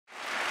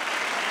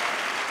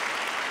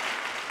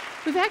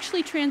We've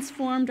actually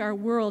transformed our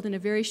world in a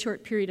very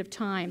short period of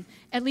time,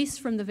 at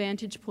least from the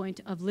vantage point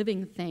of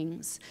living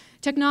things.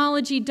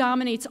 Technology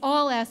dominates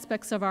all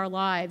aspects of our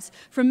lives,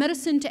 from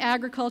medicine to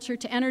agriculture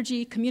to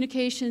energy,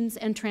 communications,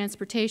 and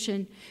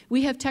transportation.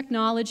 We have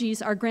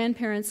technologies our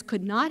grandparents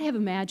could not have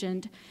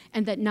imagined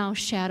and that now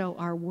shadow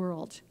our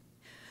world.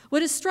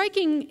 What is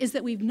striking is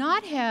that we've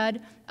not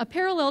had a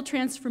parallel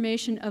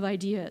transformation of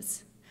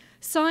ideas.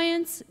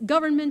 Science,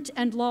 government,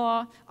 and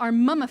law are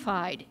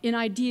mummified in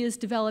ideas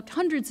developed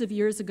hundreds of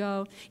years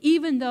ago,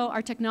 even though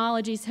our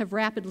technologies have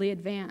rapidly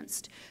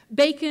advanced.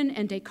 Bacon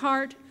and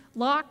Descartes,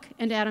 Locke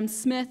and Adam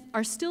Smith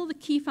are still the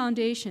key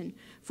foundation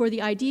for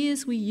the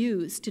ideas we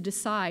use to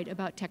decide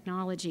about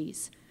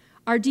technologies.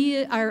 Our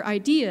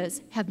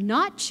ideas have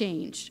not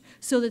changed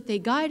so that they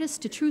guide us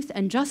to truth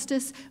and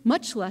justice,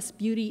 much less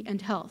beauty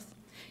and health,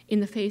 in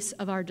the face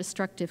of our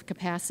destructive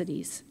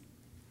capacities.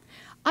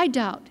 I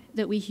doubt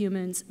that we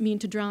humans mean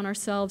to drown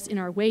ourselves in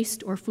our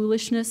waste or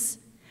foolishness,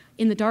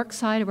 in the dark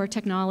side of our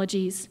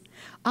technologies.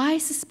 I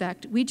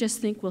suspect we just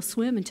think we'll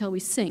swim until we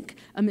sink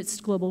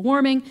amidst global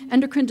warming,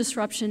 endocrine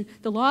disruption,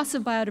 the loss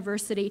of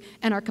biodiversity,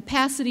 and our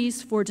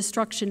capacities for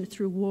destruction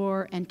through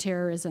war and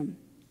terrorism.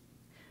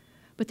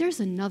 But there's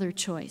another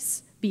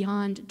choice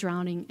beyond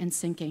drowning and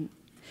sinking.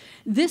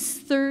 This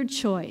third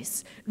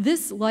choice,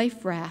 this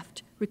life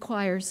raft,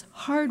 requires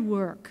hard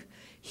work,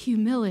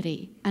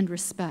 humility, and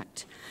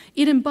respect.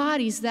 It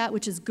embodies that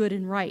which is good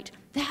and right,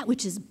 that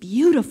which is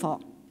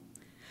beautiful.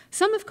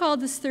 Some have called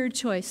this third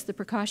choice the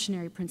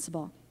precautionary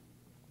principle.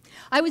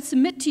 I would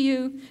submit to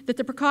you that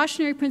the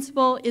precautionary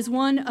principle is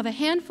one of a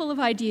handful of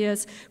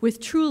ideas with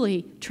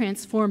truly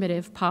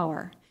transformative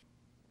power.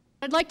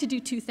 I'd like to do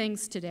two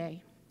things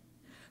today.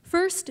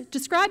 First,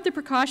 describe the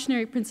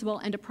precautionary principle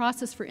and a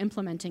process for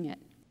implementing it.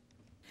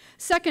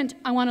 Second,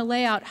 I want to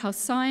lay out how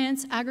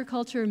science,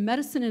 agriculture,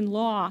 medicine, and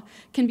law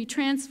can be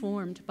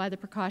transformed by the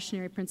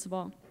precautionary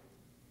principle.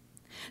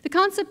 The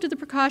concept of the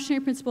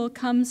precautionary principle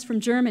comes from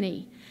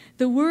Germany.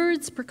 The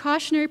words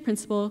precautionary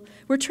principle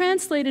were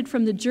translated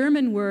from the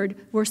German word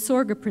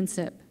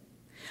Vorsorgeprinzip.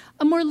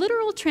 A more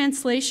literal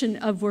translation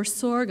of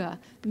Vorsorge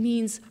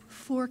means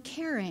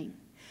forecaring,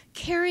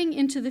 caring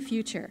into the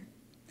future.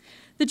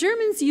 The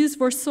Germans use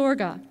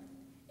Vorsorge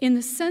in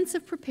the sense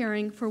of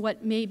preparing for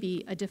what may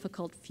be a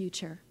difficult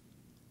future.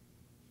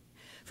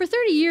 For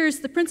 30 years,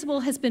 the principle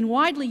has been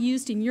widely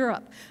used in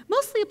Europe,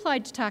 mostly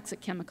applied to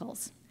toxic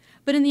chemicals.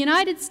 But in the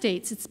United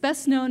States, it's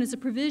best known as a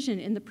provision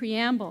in the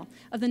preamble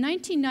of the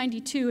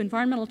 1992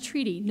 environmental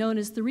treaty known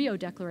as the Rio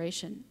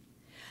Declaration.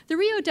 The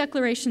Rio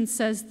Declaration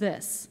says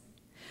this: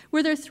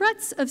 "Where there are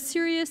threats of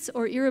serious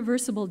or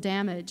irreversible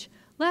damage,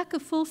 lack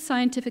of full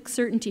scientific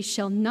certainty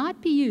shall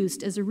not be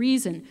used as a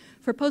reason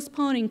for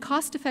postponing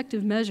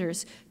cost-effective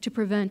measures to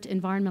prevent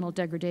environmental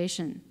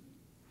degradation."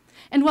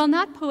 And while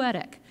not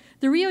poetic,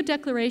 the Rio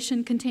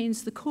Declaration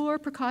contains the core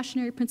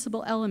precautionary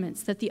principle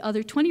elements that the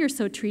other 20 or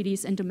so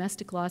treaties and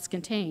domestic laws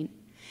contain.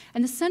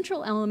 And the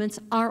central elements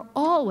are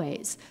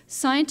always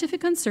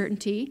scientific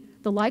uncertainty,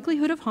 the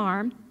likelihood of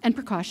harm, and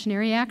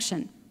precautionary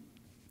action.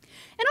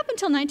 And up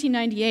until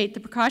 1998, the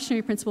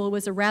precautionary principle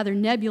was a rather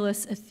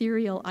nebulous,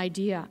 ethereal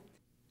idea.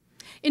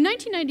 In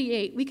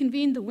 1998, we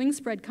convened the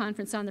Wingspread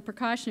Conference on the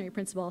Precautionary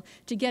Principle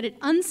to get it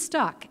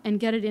unstuck and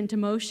get it into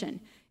motion.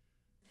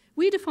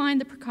 We define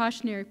the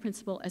precautionary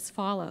principle as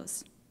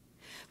follows.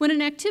 When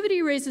an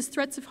activity raises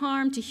threats of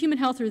harm to human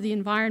health or the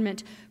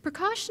environment,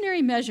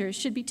 precautionary measures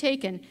should be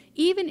taken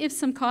even if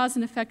some cause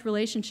and effect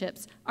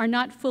relationships are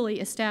not fully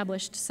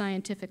established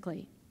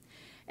scientifically.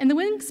 And the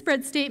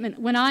Wingspread statement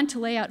went on to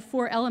lay out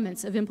 4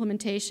 elements of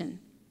implementation.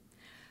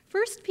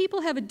 First,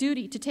 people have a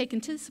duty to take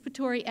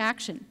anticipatory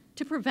action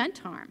to prevent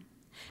harm.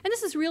 And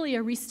this is really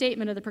a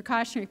restatement of the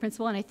precautionary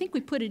principle, and I think we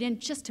put it in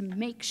just to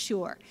make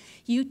sure.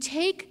 You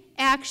take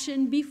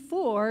action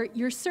before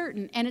you're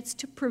certain, and it's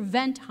to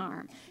prevent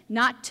harm,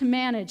 not to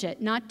manage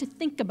it, not to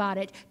think about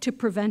it, to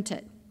prevent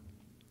it.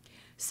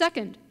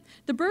 Second,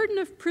 the burden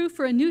of proof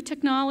for a new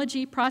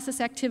technology,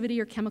 process, activity,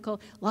 or chemical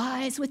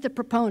lies with the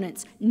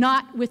proponents,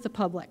 not with the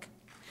public.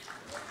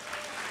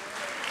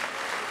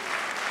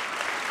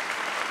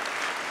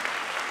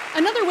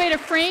 Another way to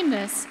frame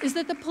this is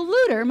that the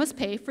polluter must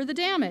pay for the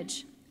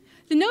damage.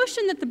 The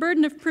notion that the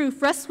burden of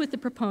proof rests with the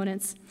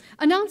proponents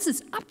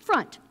announces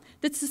upfront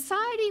that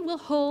society will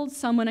hold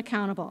someone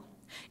accountable.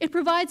 It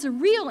provides a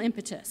real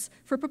impetus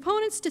for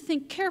proponents to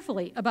think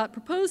carefully about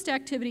proposed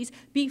activities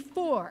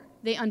before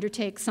they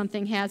undertake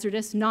something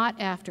hazardous, not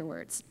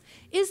afterwards.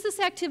 Is this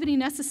activity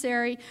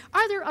necessary?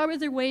 Are there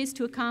other ways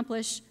to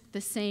accomplish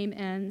the same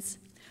ends?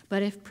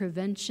 But if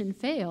prevention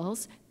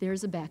fails,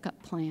 there's a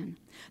backup plan.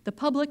 The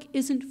public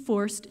isn't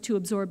forced to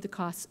absorb the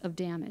costs of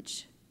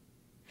damage.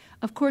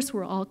 Of course,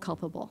 we're all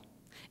culpable,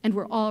 and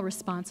we're all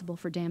responsible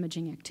for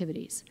damaging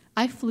activities.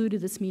 I flew to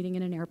this meeting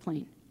in an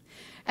airplane.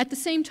 At the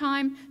same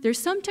time, there's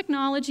some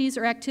technologies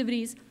or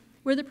activities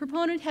where the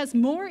proponent has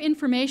more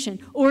information,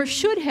 or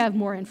should have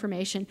more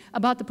information,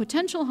 about the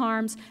potential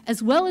harms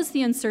as well as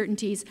the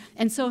uncertainties,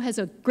 and so has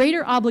a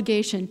greater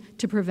obligation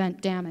to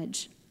prevent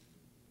damage.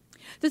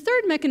 The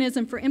third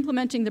mechanism for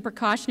implementing the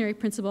precautionary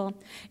principle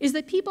is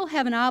that people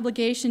have an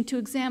obligation to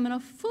examine a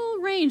full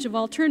range of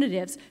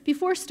alternatives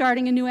before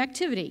starting a new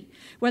activity,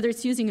 whether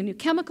it's using a new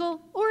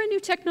chemical or a new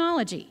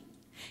technology.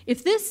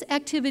 If this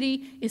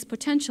activity is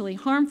potentially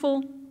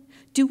harmful,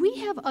 do we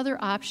have other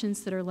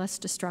options that are less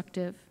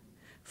destructive?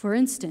 For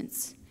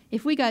instance,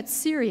 if we got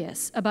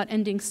serious about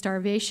ending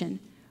starvation,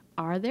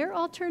 are there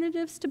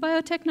alternatives to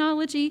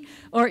biotechnology,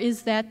 or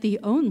is that the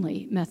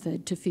only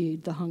method to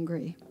feed the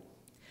hungry?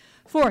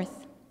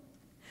 Fourth,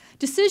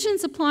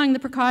 decisions applying the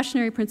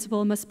precautionary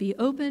principle must be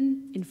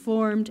open,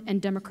 informed,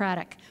 and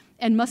democratic,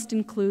 and must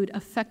include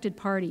affected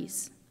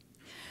parties.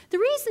 The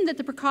reason that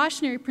the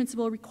precautionary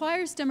principle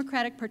requires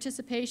democratic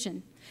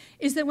participation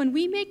is that when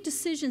we make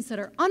decisions that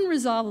are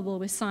unresolvable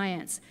with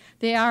science,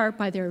 they are,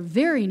 by their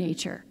very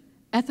nature,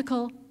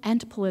 ethical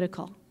and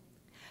political.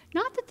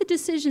 Not that the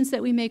decisions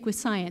that we make with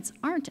science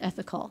aren't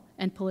ethical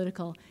and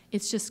political,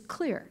 it's just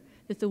clear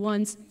that the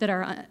ones that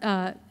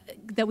are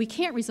that we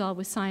can't resolve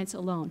with science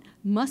alone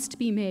must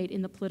be made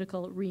in the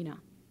political arena.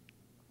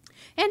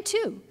 And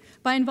two,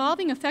 by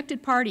involving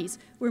affected parties,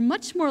 we're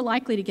much more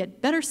likely to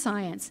get better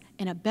science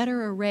and a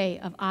better array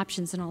of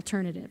options and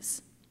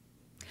alternatives.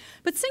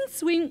 But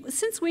since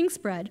wing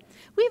spread,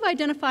 we've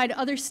identified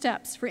other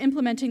steps for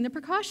implementing the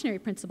precautionary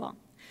principle.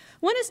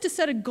 One is to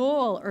set a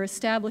goal or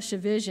establish a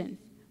vision.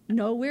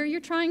 Know where you're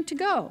trying to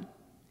go.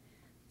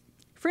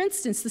 For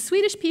instance, the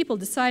Swedish people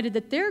decided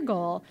that their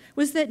goal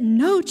was that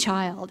no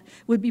child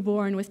would be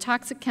born with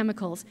toxic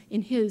chemicals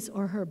in his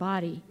or her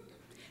body.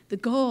 The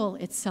goal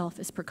itself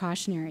is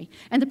precautionary,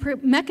 and the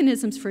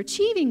mechanisms for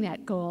achieving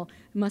that goal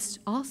must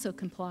also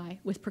comply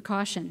with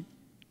precaution.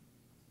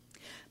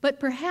 But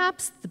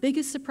perhaps the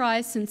biggest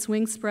surprise since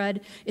wing spread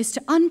is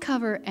to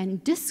uncover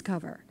and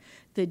discover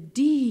the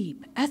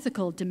deep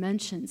ethical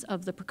dimensions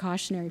of the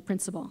precautionary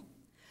principle.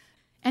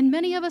 And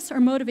many of us are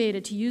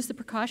motivated to use the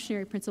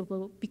precautionary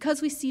principle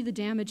because we see the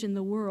damage in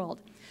the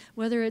world,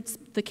 whether it's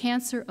the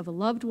cancer of a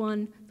loved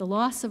one, the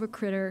loss of a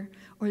critter,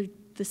 or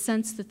the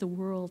sense that the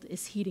world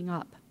is heating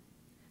up.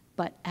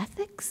 But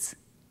ethics?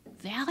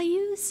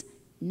 Values?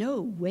 No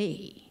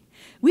way.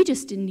 We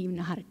just didn't even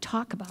know how to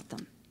talk about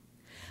them.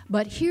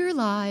 But here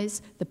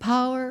lies the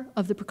power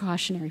of the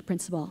precautionary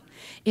principle.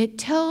 It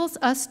tells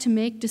us to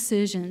make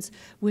decisions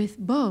with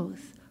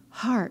both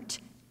heart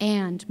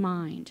and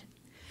mind.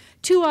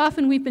 Too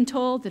often we've been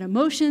told that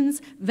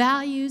emotions,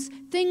 values,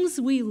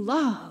 things we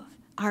love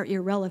are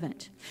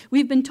irrelevant.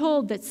 We've been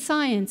told that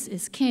science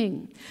is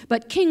king,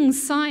 but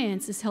king's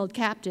science is held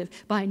captive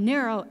by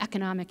narrow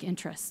economic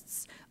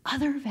interests.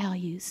 Other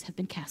values have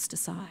been cast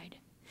aside.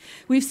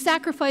 We've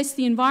sacrificed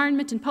the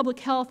environment and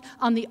public health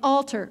on the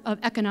altar of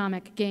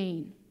economic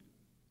gain.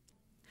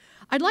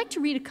 I'd like to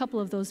read a couple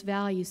of those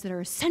values that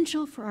are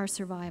essential for our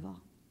survival.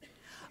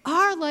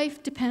 Our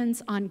life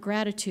depends on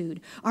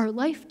gratitude. Our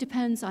life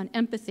depends on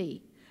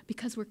empathy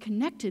because we're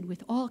connected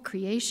with all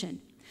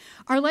creation.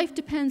 Our life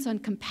depends on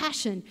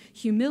compassion,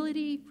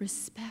 humility,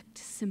 respect,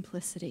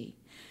 simplicity.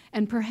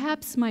 And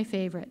perhaps my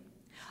favorite,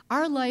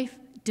 our life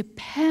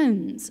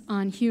depends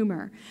on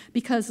humor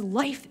because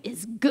life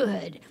is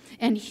good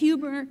and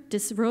humor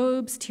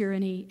disrobes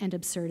tyranny and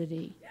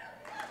absurdity.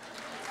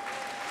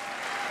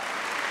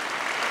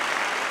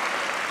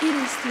 It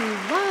is through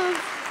love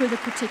for the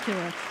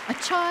particular, a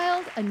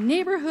child, a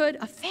neighborhood,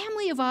 a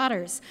family of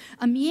otters,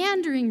 a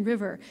meandering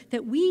river,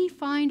 that we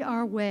find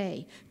our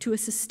way to a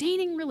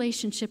sustaining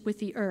relationship with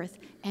the earth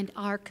and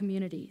our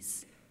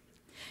communities.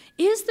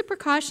 Is the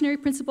precautionary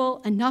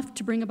principle enough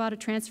to bring about a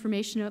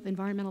transformation of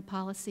environmental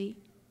policy?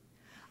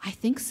 I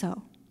think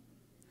so.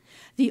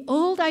 The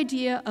old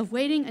idea of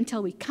waiting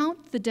until we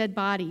count the dead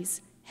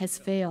bodies has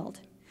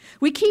failed.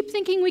 We keep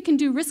thinking we can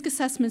do risk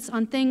assessments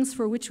on things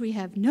for which we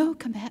have no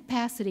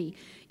capacity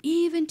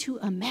even to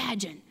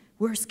imagine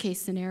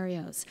worst-case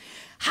scenarios.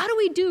 How do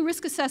we do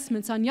risk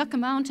assessments on Yucca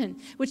Mountain,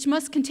 which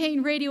must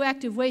contain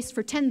radioactive waste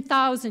for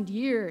 10,000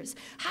 years?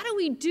 How do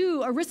we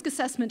do a risk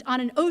assessment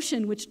on an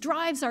ocean which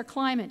drives our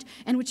climate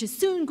and which is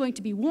soon going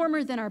to be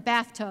warmer than our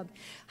bathtub?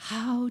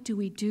 How do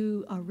we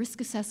do a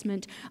risk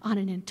assessment on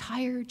an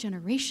entire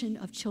generation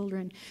of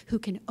children who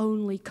can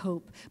only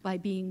cope by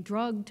being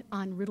drugged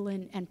on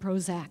Ritalin and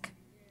Prozac?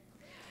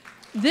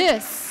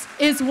 This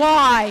is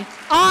why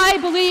I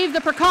believe the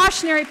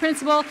precautionary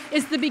principle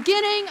is the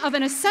beginning of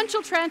an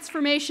essential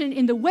transformation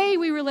in the way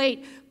we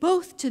relate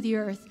both to the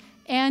earth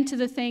and to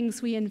the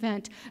things we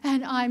invent.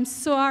 And I'm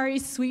sorry,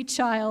 sweet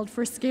child,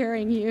 for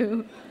scaring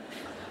you.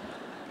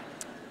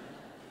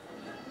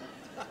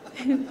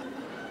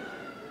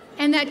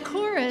 And that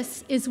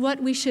chorus is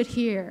what we should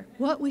hear,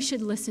 what we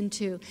should listen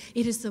to.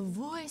 It is the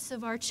voice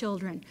of our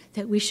children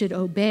that we should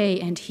obey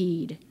and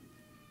heed.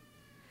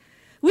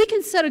 We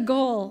can set a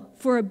goal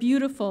for a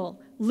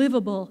beautiful,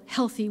 livable,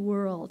 healthy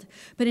world.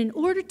 But in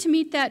order to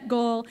meet that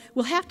goal,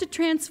 we'll have to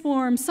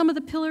transform some of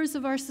the pillars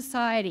of our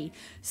society: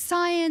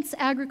 science,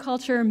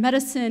 agriculture,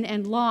 medicine,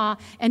 and law,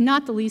 and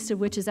not the least of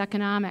which is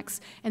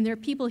economics. And there are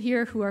people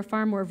here who are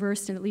far more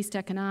versed in at least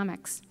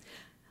economics.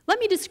 Let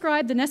me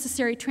describe the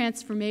necessary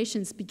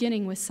transformations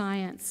beginning with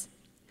science.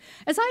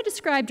 As I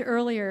described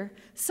earlier,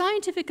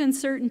 scientific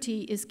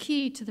uncertainty is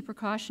key to the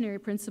precautionary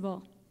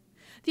principle.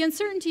 The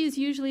uncertainty is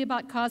usually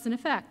about cause and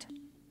effect.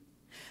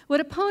 What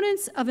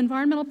opponents of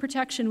environmental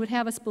protection would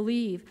have us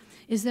believe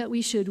is that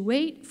we should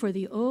wait for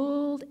the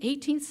old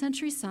 18th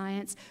century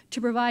science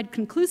to provide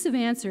conclusive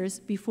answers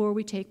before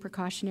we take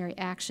precautionary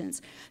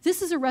actions.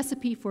 This is a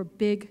recipe for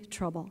big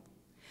trouble.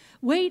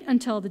 Wait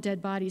until the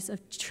dead bodies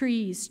of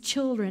trees,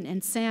 children,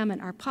 and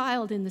salmon are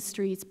piled in the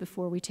streets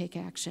before we take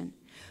action.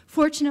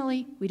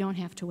 Fortunately, we don't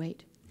have to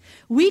wait.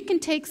 We can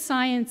take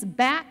science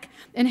back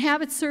and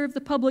have it serve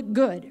the public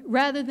good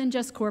rather than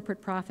just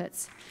corporate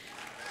profits.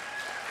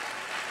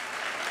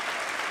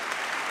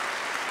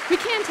 We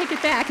can take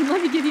it back, and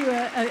let me give you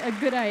a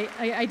good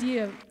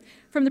idea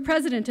from the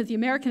president of the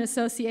American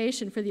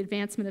Association for the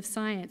Advancement of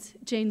Science,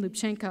 Jane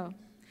Lubchenco.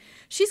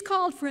 She's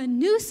called for a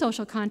new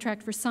social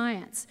contract for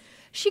science.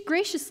 She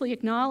graciously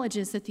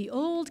acknowledges that the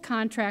old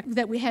contract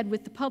that we had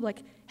with the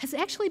public has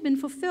actually been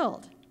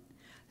fulfilled.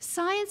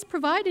 Science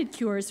provided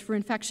cures for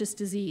infectious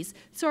disease,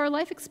 so our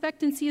life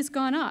expectancy has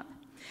gone up.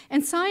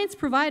 And science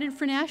provided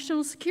for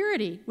national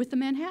security with the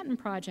Manhattan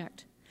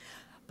Project.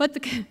 But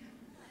the...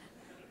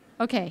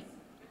 Okay.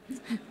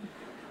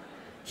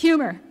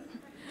 Humor.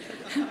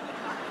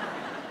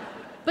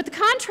 But the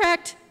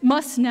contract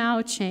must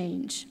now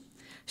change.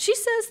 She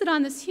says that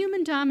on this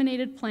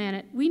human-dominated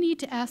planet, we need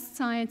to ask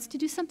science to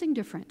do something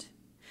different,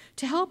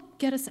 to help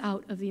get us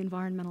out of the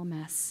environmental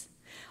mess.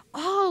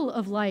 All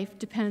of life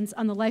depends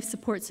on the life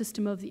support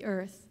system of the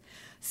Earth.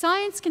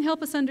 Science can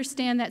help us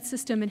understand that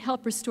system and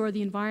help restore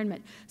the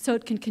environment so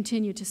it can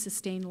continue to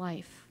sustain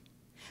life.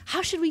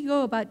 How should we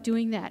go about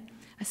doing that,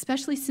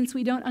 especially since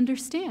we don't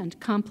understand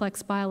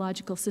complex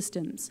biological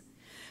systems?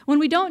 When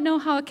we don't know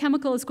how a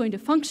chemical is going to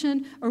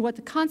function or what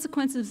the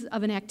consequences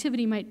of an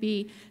activity might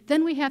be,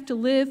 then we have to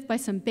live by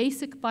some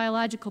basic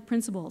biological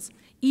principles,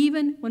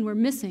 even when we're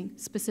missing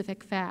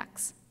specific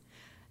facts.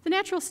 The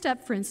natural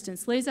step, for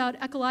instance, lays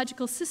out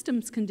ecological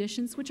systems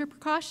conditions which are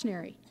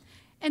precautionary.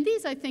 And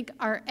these, I think,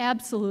 are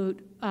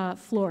absolute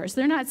floors.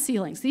 They're not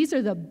ceilings. These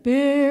are the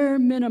bare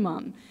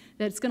minimum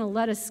that's going to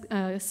let us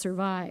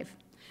survive.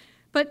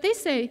 But they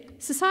say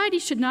society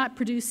should not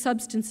produce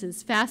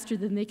substances faster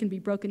than they can be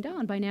broken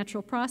down by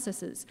natural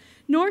processes,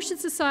 nor should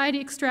society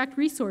extract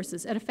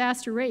resources at a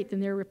faster rate than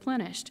they're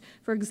replenished,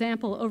 for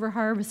example,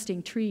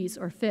 over-harvesting trees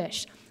or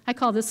fish. I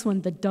call this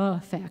one the duh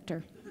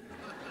factor.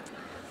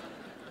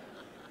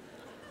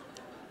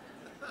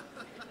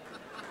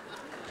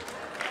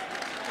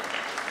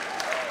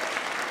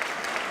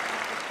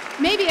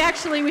 Maybe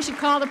actually we should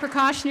call the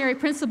precautionary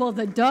principle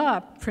the duh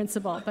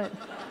principle, but...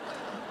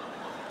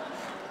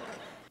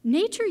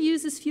 Nature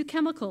uses few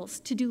chemicals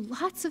to do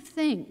lots of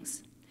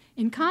things.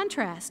 In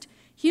contrast,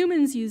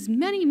 humans use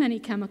many, many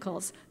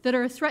chemicals that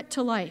are a threat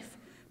to life,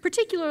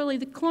 particularly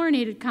the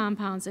chlorinated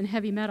compounds and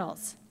heavy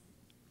metals.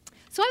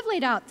 So I've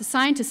laid out the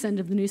scientist's end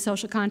of the new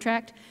social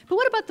contract, but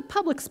what about the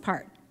public's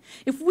part?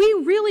 If we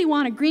really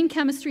want a green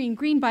chemistry and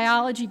green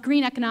biology,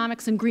 green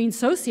economics and green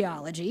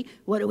sociology,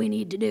 what do we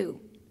need to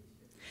do?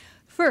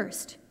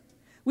 First,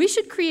 we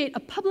should create a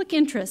public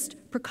interest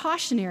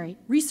precautionary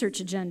research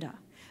agenda.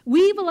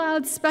 We've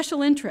allowed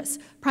special interests,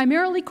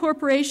 primarily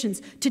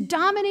corporations, to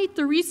dominate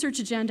the research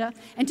agenda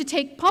and to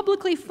take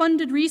publicly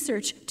funded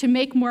research to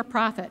make more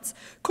profits.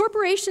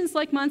 Corporations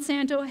like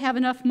Monsanto have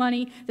enough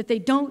money that they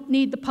don't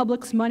need the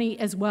public's money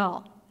as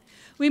well.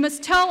 We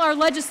must tell our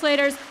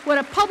legislators what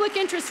a public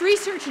interest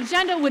research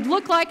agenda would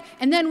look like,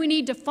 and then we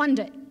need to fund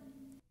it.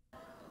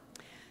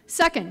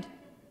 Second,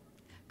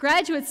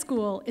 graduate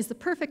school is the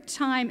perfect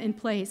time and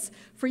place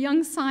for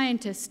young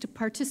scientists to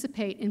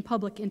participate in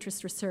public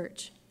interest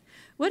research.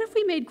 What if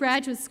we made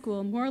graduate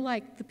school more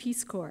like the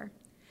Peace Corps?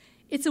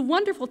 It's a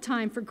wonderful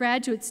time for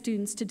graduate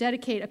students to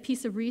dedicate a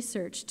piece of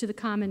research to the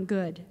common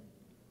good.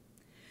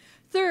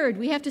 Third,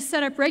 we have to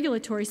set up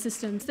regulatory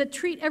systems that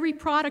treat every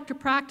product or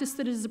practice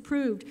that is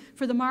approved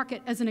for the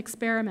market as an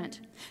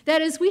experiment.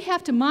 That is, we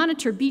have to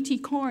monitor BT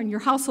corn,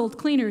 your household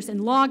cleaners, and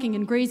logging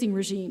and grazing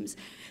regimes.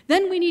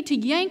 Then we need to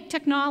yank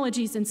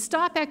technologies and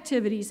stop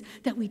activities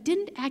that we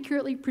didn't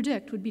accurately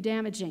predict would be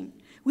damaging.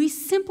 We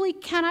simply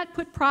cannot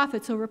put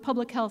profits over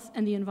public health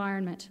and the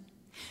environment.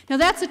 Now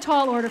that's a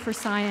tall order for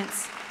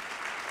science.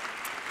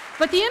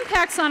 But the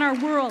impacts on our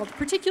world,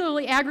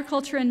 particularly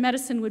agriculture and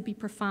medicine, would be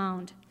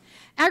profound.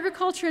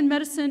 Agriculture and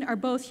medicine are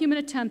both human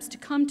attempts to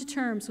come to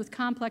terms with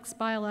complex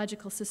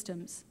biological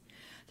systems.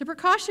 The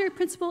precautionary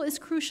principle is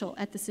crucial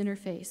at this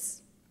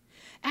interface.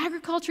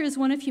 Agriculture is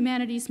one of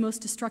humanity's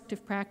most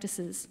destructive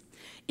practices.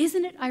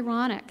 Isn't it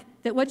ironic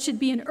that what should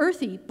be an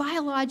earthy,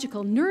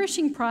 biological,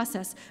 nourishing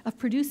process of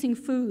producing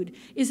food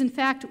is in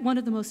fact one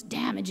of the most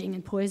damaging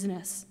and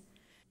poisonous?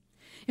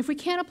 If we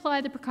can't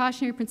apply the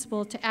precautionary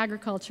principle to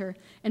agriculture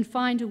and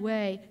find a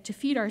way to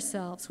feed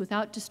ourselves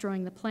without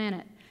destroying the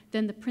planet,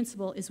 then the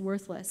principle is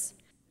worthless.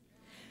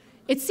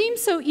 It seemed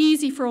so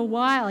easy for a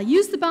while.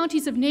 Use the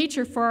bounties of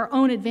nature for our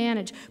own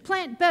advantage.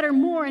 Plant better,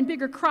 more, and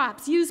bigger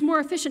crops. Use more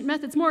efficient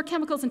methods, more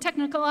chemicals, and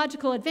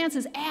technological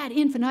advances ad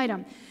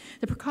infinitum.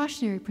 The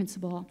precautionary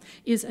principle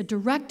is a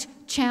direct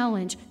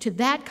challenge to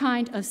that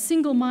kind of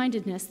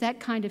single-mindedness,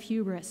 that kind of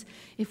hubris.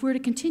 If we're to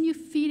continue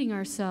feeding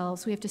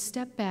ourselves, we have to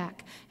step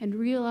back and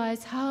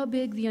realize how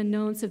big the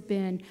unknowns have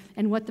been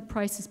and what the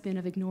price has been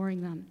of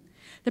ignoring them.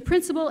 The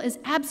principle is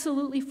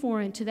absolutely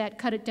foreign to that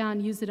cut it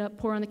down, use it up,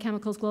 pour on the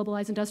chemicals,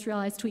 globalize,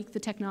 industrialize, tweak the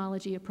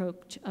technology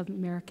approach of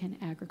American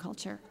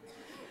agriculture.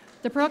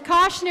 The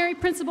precautionary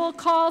principle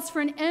calls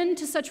for an end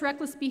to such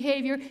reckless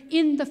behavior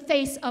in the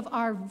face of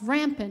our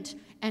rampant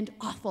and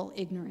awful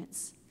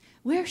ignorance.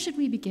 Where should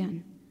we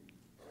begin?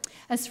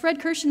 As Fred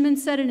Kirschenman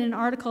said in an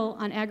article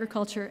on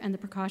agriculture and the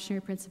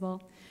precautionary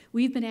principle,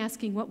 we've been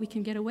asking what we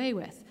can get away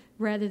with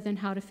rather than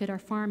how to fit our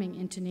farming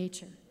into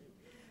nature.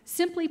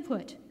 Simply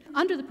put,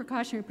 under the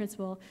precautionary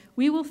principle,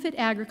 we will fit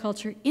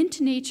agriculture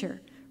into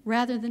nature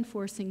rather than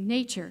forcing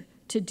nature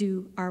to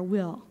do our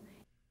will.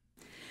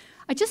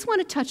 I just want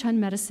to touch on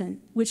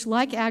medicine, which,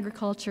 like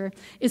agriculture,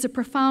 is a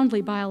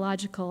profoundly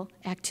biological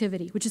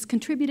activity, which has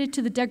contributed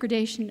to the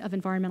degradation of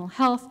environmental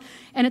health,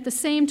 and at the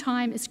same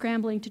time is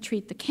scrambling to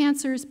treat the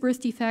cancers,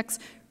 birth defects,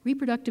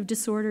 reproductive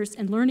disorders,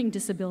 and learning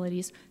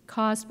disabilities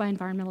caused by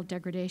environmental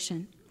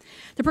degradation.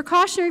 The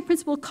precautionary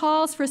principle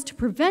calls for us to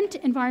prevent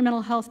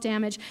environmental health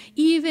damage,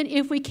 even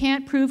if we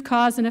can't prove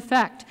cause and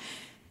effect.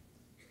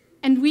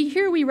 And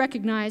here we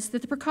recognize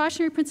that the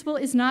precautionary principle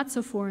is not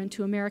so foreign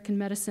to American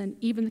medicine,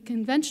 even the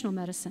conventional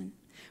medicine.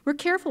 We're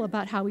careful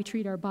about how we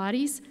treat our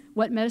bodies,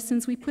 what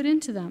medicines we put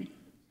into them.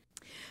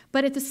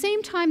 But at the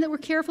same time that we're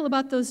careful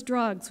about those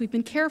drugs, we've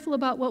been careful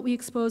about what we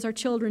expose our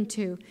children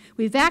to.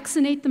 We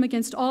vaccinate them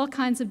against all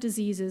kinds of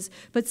diseases,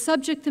 but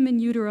subject them in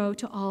utero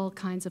to all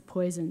kinds of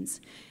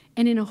poisons.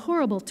 And in a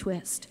horrible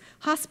twist,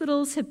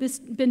 hospitals have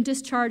been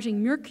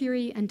discharging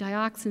mercury and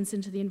dioxins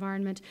into the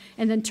environment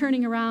and then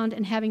turning around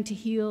and having to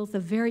heal the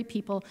very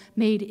people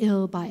made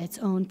ill by its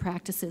own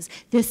practices.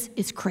 This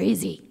is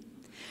crazy.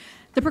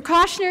 The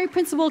precautionary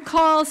principle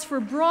calls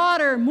for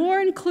broader, more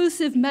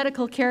inclusive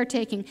medical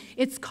caretaking.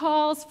 It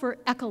calls for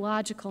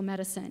ecological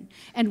medicine.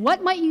 And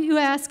what might you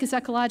ask is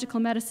ecological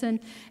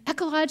medicine?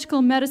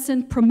 Ecological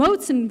medicine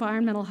promotes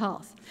environmental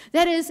health.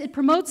 That is, it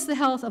promotes the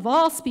health of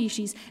all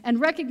species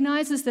and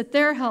recognizes that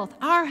their health,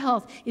 our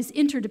health, is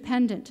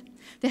interdependent.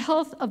 The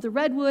health of the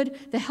redwood,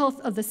 the health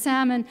of the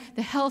salmon,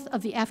 the health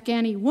of the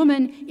Afghani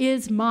woman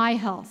is my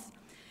health.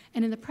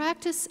 And in the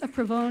practice of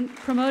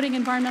promoting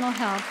environmental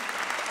health,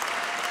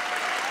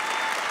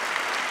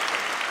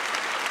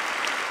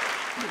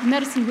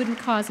 medicine wouldn't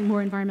cause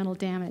more environmental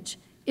damage.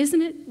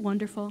 Isn't it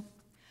wonderful?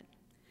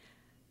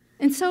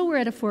 And so we're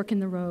at a fork in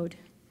the road.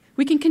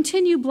 We can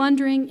continue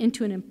blundering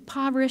into an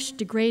impoverished,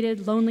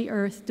 degraded, lonely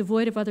earth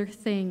devoid of other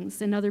things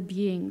and other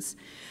beings.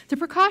 The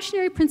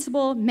precautionary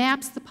principle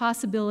maps the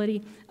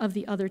possibility of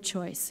the other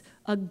choice,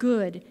 a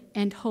good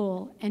and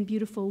whole and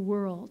beautiful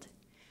world.